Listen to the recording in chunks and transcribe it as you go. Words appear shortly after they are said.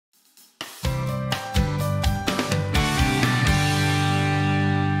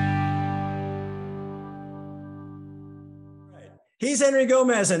He's Henry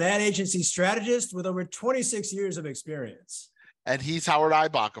Gomez, an ad agency strategist with over 26 years of experience. And he's Howard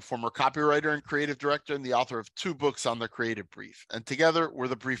Eibach, a former copywriter and creative director and the author of 2 books on the creative brief. And together we're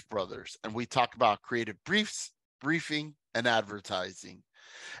the Brief Brothers, and we talk about creative briefs, briefing, and advertising.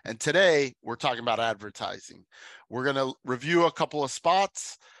 And today we're talking about advertising. We're going to review a couple of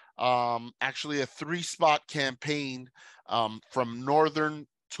spots, actually a 3-spot campaign from Northern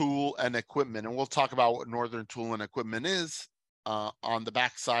Tool and Equipment. And we'll talk about what Northern Tool and Equipment is on the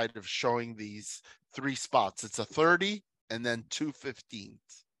backside of showing these 3 spots. It's a 30 and then 2 15s.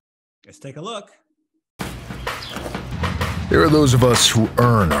 Let's take a look. There are those of us who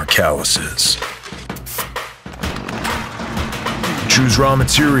earn our calluses. Choose raw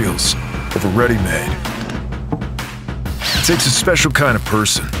materials over ready-made. It takes a special kind of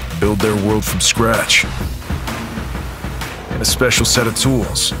person to build their world from scratch. And a special set of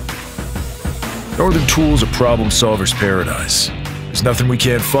tools. Northern Tool is a problem solver's paradise. There's nothing we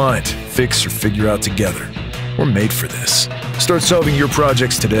can't find, fix, or figure out together. We're made for this. Start solving your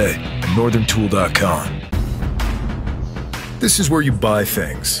projects today at northerntool.com. This is where you buy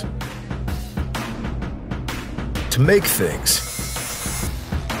things. To make things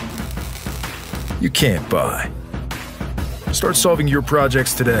you can't buy. Start solving your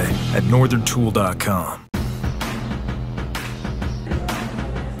projects today at northerntool.com.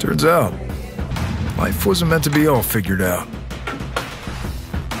 Turns out, life wasn't meant to be all figured out.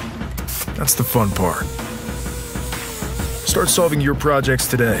 That's the fun part. Start solving your projects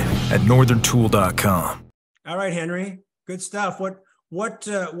today at northerntool.com. All right, Henry, good stuff. What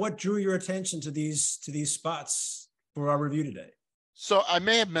drew your attention to these spots for our review today? So I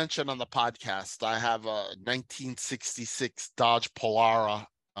may have mentioned on the podcast, I have a 1966 Dodge Polara.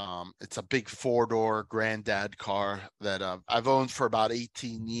 It's a big 4-door granddad car that I've owned for about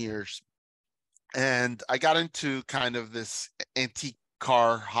 18 years. And I got into kind of this antique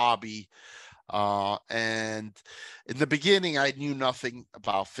car hobby. And in the beginning, I knew nothing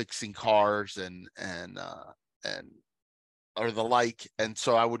about fixing cars and or the like. And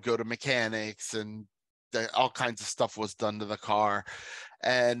so I would go to mechanics and all kinds of stuff was done to the car.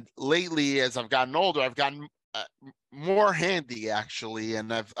 And lately, as I've gotten older, I've gotten more handy actually.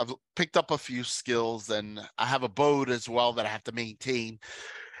 And I've picked up a few skills, and I have a boat as well that I have to maintain.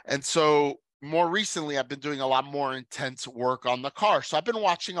 And so more recently, I've been doing a lot more intense work on the car. So I've been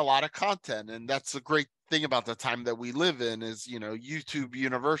watching a lot of content, and that's a great thing about the time that we live in is, YouTube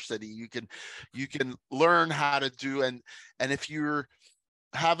University. You can learn how to do, and if you're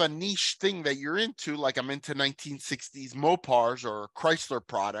have a niche thing that you're into, like I'm into 1960s Mopars or Chrysler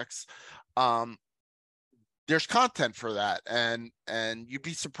products, there's content for that, and you'd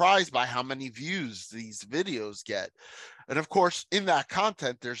be surprised by how many views these videos get. And of course, in that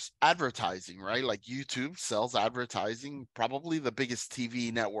content, there's advertising, right? Like YouTube sells advertising. Probably the biggest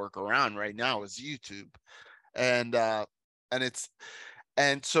TV network around right now is YouTube. And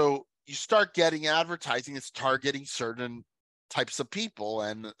so you start getting advertising. It's targeting certain types of people.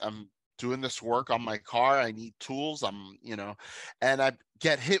 And I'm doing this work on my car. I need tools. And I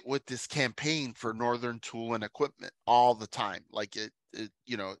get hit with this campaign for Northern Tool and Equipment all the time. Like it,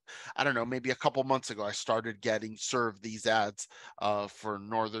 I don't know, maybe a couple months ago, I started getting served these ads for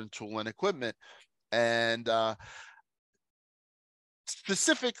Northern Tool and Equipment. And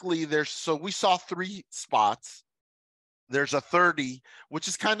specifically we saw 3 spots. There's a 30, which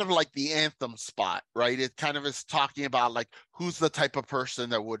is kind of like the anthem spot, right? It kind of is talking about like who's the type of person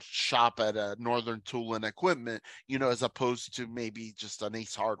that would shop at a Northern Tool and Equipment, as opposed to maybe just an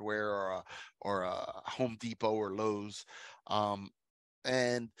Ace Hardware or a Home Depot or Lowe's.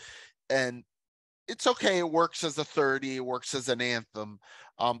 And it's okay. It works as a 30. It works as an anthem.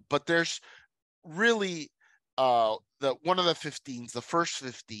 But there's really one of the 15s, the first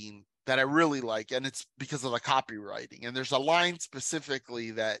 15 that I really like, and it's because of the copywriting. And there's a line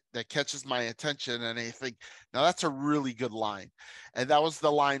specifically that catches my attention, and I think, now that's a really good line. And that was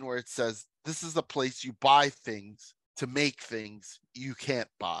the line where it says, "This is the place you buy things to make things you can't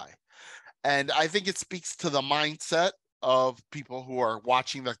buy." And I think it speaks to the mindset of people who are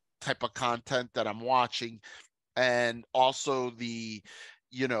watching the type of content that I'm watching, and also the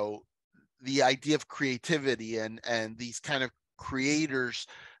idea of creativity and these kind of creators,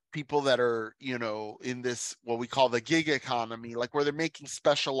 people that are, in this, what we call the gig economy, like where they're making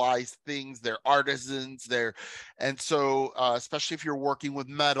specialized things, they're artisans, and so especially if you're working with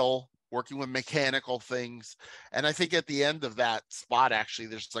metal, working with mechanical things. And I think at the end of that spot, actually,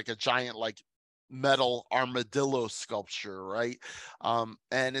 there's like a giant, like metal armadillo sculpture, right?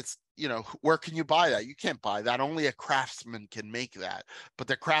 And it's, you know, where can you buy that? You can't buy that. Only a craftsman can make that. But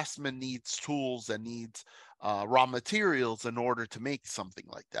the craftsman needs tools and needs raw materials in order to make something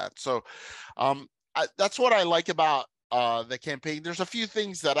like that. So that's what I like about the campaign. There's a few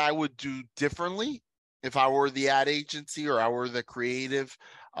things that I would do differently if I were the ad agency or I were the creative.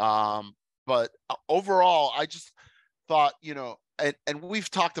 But overall, I just thought, you know, and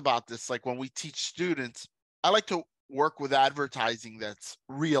we've talked about this, like when we teach students, I like to work with advertising that's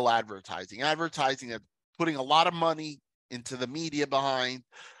real advertising that putting a lot of money into the media behind,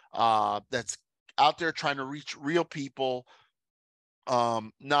 that's out there trying to reach real people,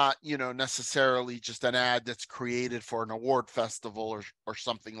 not, you know, necessarily just an ad that's created for an award festival or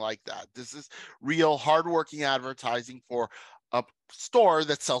something like that. This is real hardworking advertising for a store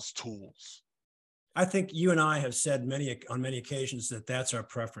that sells tools. I think you and I have said on many occasions that that's our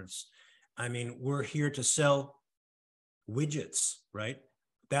preference. I mean, we're here to sell widgets, right?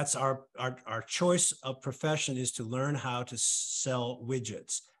 That's our choice of profession, is to learn how to sell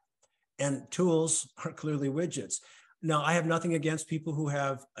widgets, and tools are clearly widgets. Now, I have nothing against people who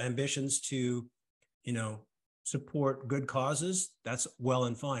have ambitions to, you know, support good causes. That's well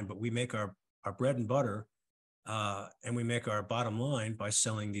and fine, but we make our bread and butter and we make our bottom line by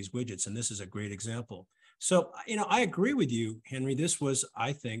selling these widgets. And this is a great example. So, you know, I agree with you, Henry. This was,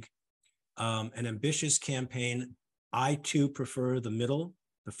 I think, an ambitious campaign. I too prefer the middle,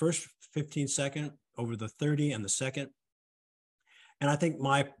 the first 15 second over the 30 and the second. And I think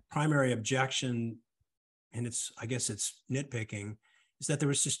my primary objection, and I guess it's nitpicking, is that there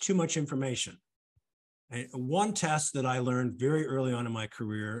was just too much information. And one test that I learned very early on in my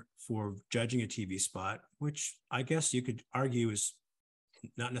career for judging a TV spot, which I guess you could argue is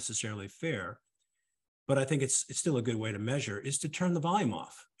not necessarily fair, but I think it's still a good way to measure, is to turn the volume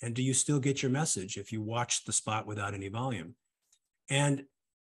off. And do you still get your message if you watch the spot without any volume? And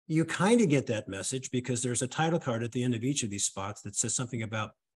you kind of get that message because there's a title card at the end of each of these spots that says something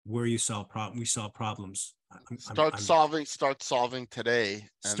about where you solve we solve problems. Start solving today.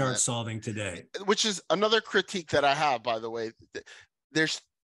 Start solving today. Which is another critique that I have, by the way. There's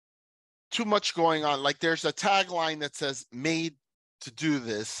too much going on. Like there's a tagline that says made to do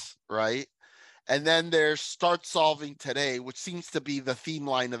this, right? And then there's start solving today, which seems to be the theme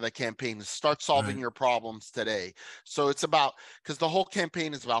line of the campaign, is start solving your problems today. So it's about, because the whole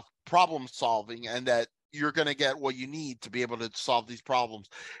campaign is about problem solving, and that you're going to get what you need to be able to solve these problems.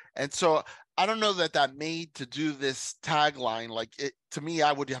 And so I don't know that made to do this tagline, like it, to me,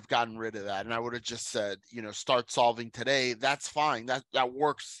 I would have gotten rid of that. And I would have just said, you know, start solving today. That's fine. That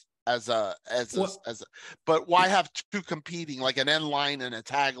works but why have two competing, like an end line and a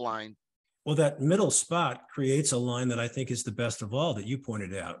tagline? Well, that middle spot creates a line that I think is the best of all that you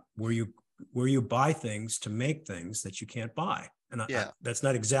pointed out, where you buy things to make things that you can't buy. And that's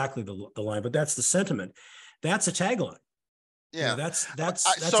not exactly the line, but that's the sentiment. That's a tagline. Yeah, you know,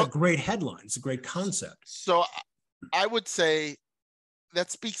 that's a great headline. It's a great concept. So I would say that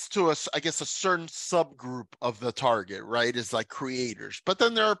speaks to us, I guess, a certain subgroup of the target, right? Is like creators. But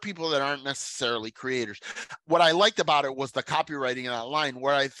then there are people that aren't necessarily creators. What I liked about it was the copywriting in that line.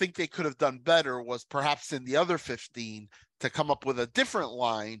 Where I think they could have done better was perhaps in the other 15 to come up with a different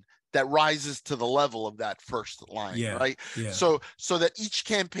line that rises to the level of that first line, right? Yeah. So that each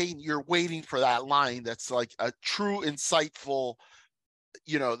campaign you're waiting for that line that's like a true, insightful,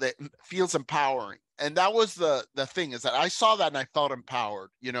 you know, that feels empowering. And that was the thing, is that I saw that and I felt empowered,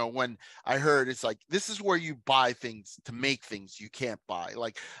 you know, when I heard it's like, this is where you buy things to make things you can't buy.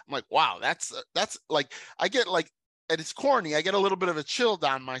 Like, I'm like, wow, that's like, I get like, and it's corny, I get a little bit of a chill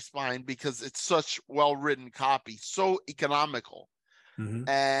down my spine because it's such well-written copy, so economical. Mm-hmm.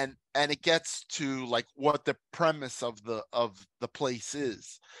 And it gets to like what the premise of the place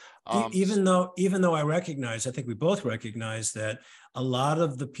is. Even though I think we both recognize that a lot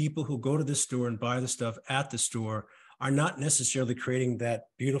of the people who go to the store and buy the stuff at the store are not necessarily creating that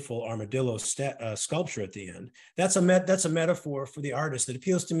beautiful armadillo sculpture at the end. That's a metaphor for the artist that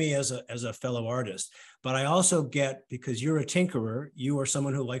appeals to me as a fellow artist. But I also get, because you're a tinkerer, you are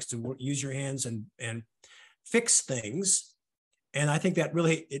someone who likes to use your hands and fix things. And I think that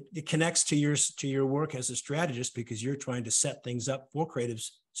really it connects to your work as a strategist, because you're trying to set things up for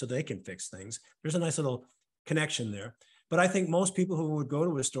creatives so they can fix things. There's a nice little connection there. But I think most people who would go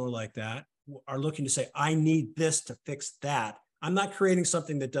to a store like that are looking to say, I need this to fix that. I'm not creating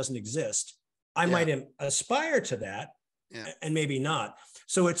something that doesn't exist. I might aspire to that, and maybe not.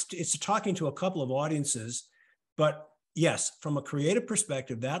 So it's talking to a couple of audiences. But yes, from a creative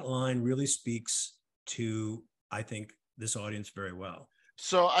perspective, that line really speaks to, I think, this audience very well.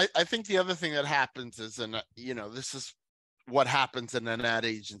 So I think the other thing that happens is, and you know, this is what happens in an ad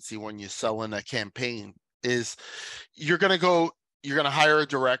agency when you sell in a campaign, is you're going to hire a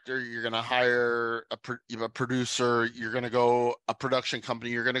director, you're going to hire a producer, you're going to go a production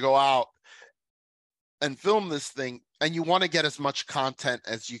company, you're going to go out and film this thing, and you want to get as much content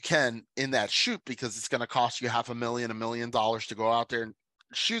as you can in that shoot, because it's going to cost you $500,000, $1 million to go out there and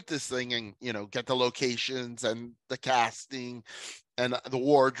shoot this thing, and, you know, get the locations and the casting and the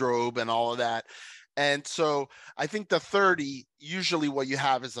wardrobe and all of that. And so I think the 30, usually what you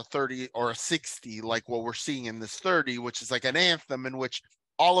have is a 30 or a 60, like what we're seeing in this 30, which is like an anthem in which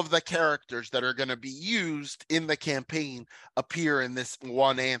all of the characters that are going to be used in the campaign appear in this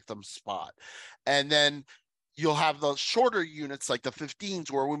one anthem spot. And then you'll have the shorter units like the 15s,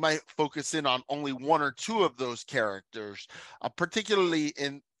 where we might focus in on only one or two of those characters, particularly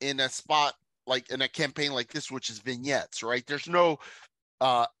in a spot like in a campaign like this, which is vignettes, right? There's no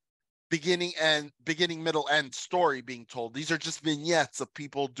beginning, middle, end story being told. These are just vignettes of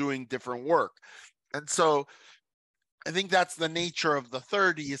people doing different work. And so I think that's the nature of the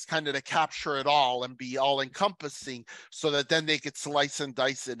 30, is kind of to capture it all and be all encompassing, so that then they could slice and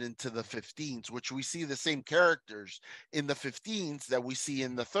dice it into the 15s, which we see the same characters in the 15s that we see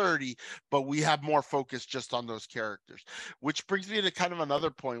in the 30, but we have more focus just on those characters. Which brings me to kind of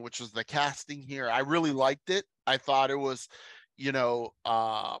another point, which was the casting here. I really liked it. I thought it was, you know,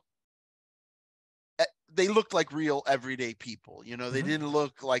 they looked like real everyday people. You know, they didn't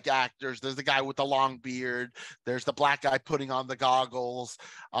look like actors. There's the guy with the long beard. There's the black guy putting on the goggles.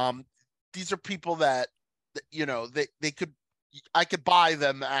 These are people that, you know, I could buy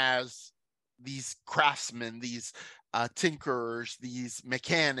them as these craftsmen, these tinkerers, these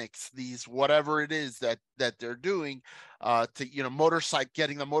mechanics, these whatever it is that they're doing to, you know,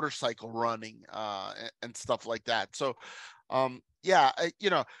 getting the motorcycle running and stuff like that. So, yeah, you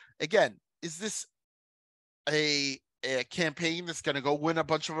know, again, is this a campaign that's going to go win a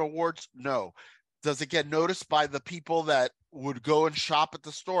bunch of awards? No. Does it get noticed by the people that would go and shop at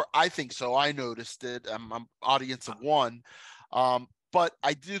the store? I think so. I noticed it. I'm audience of one. But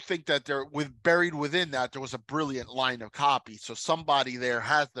I do think that buried within that, there was a brilliant line of copy. So somebody there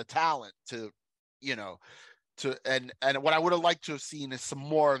has the talent to, you know, and what I would have liked to have seen is some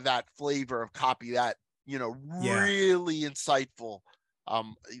more of that flavor of copy that, you know, really insightful.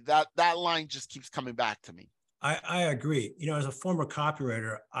 That line just keeps coming back to me. I agree. You know, as a former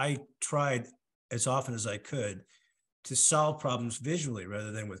copywriter, I tried as often as I could to solve problems visually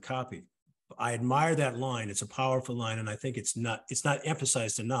rather than with copy. I admire that line. It's a powerful line, and I think it's not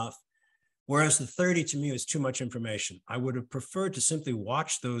emphasized enough. Whereas the 30 to me is too much information. I would have preferred to simply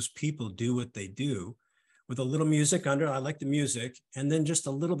watch those people do what they do with a little music under. I like the music, and then just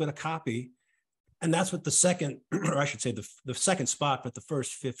a little bit of copy. And that's what the second, or I should say the second spot, but the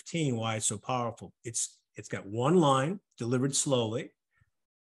first 15, why it's so powerful. It's got one line delivered slowly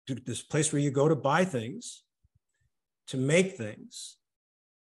to this place where you go to buy things, to make things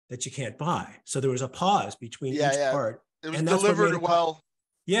that you can't buy. So there was a pause between each part. It was delivered well.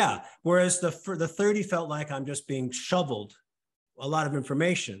 Yeah. Whereas the 30 felt like I'm just being shoveled a lot of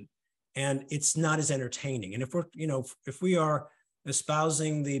information, and it's not as entertaining. And if we are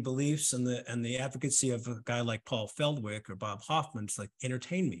espousing the beliefs and the advocacy of a guy like Paul Feldwick or Bob Hoffman, it's like,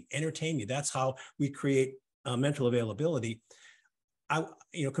 entertain me. That's how we create mental availability.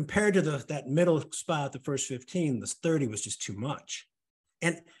 Compared to that middle spot, the first 15, this 30 was just too much.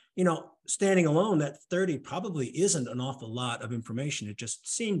 And, you know, standing alone, that 30 probably isn't an awful lot of information. It just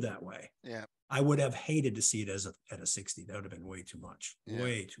seemed that way. Yeah. I would have hated to see it at a 60. That would have been way too much. Yeah.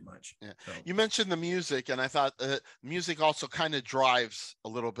 Way too much. Yeah. So. You mentioned the music, and I thought music also kind of drives a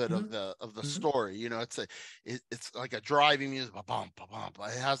little bit of the story. You know, it's like a driving music. Ba-bum, ba-bum.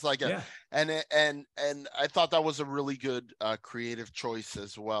 It has like and I thought that was a really good creative choice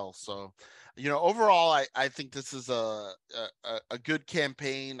as well. So, you know, overall, I think this is a good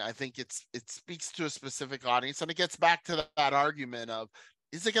campaign. I think it speaks to a specific audience, and it gets back to that argument of,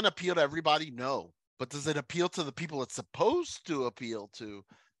 is it going to appeal to everybody? No. But does it appeal to the people it's supposed to appeal to?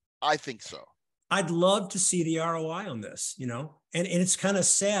 I think so. I'd love to see the ROI on this, you know, and it's kind of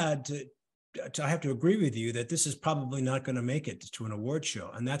sad I have to agree with you that this is probably not going to make it to an award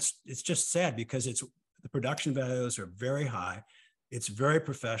show. And it's just sad, because the production values are very high. It's very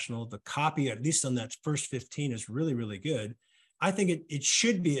professional. The copy, at least on that first 15, is really, really good. I think it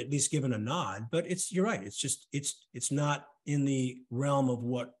should be at least given a nod, but you're right. It's not in the realm of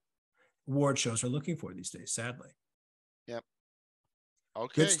what award shows are looking for these days, sadly. Yep.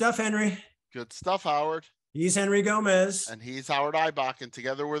 Okay. Good stuff, Henry. Good stuff, Howard. He's Henry Gomez. And he's Howard Eibach, and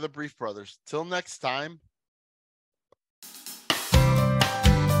together we're the Brief Brothers. Till next time.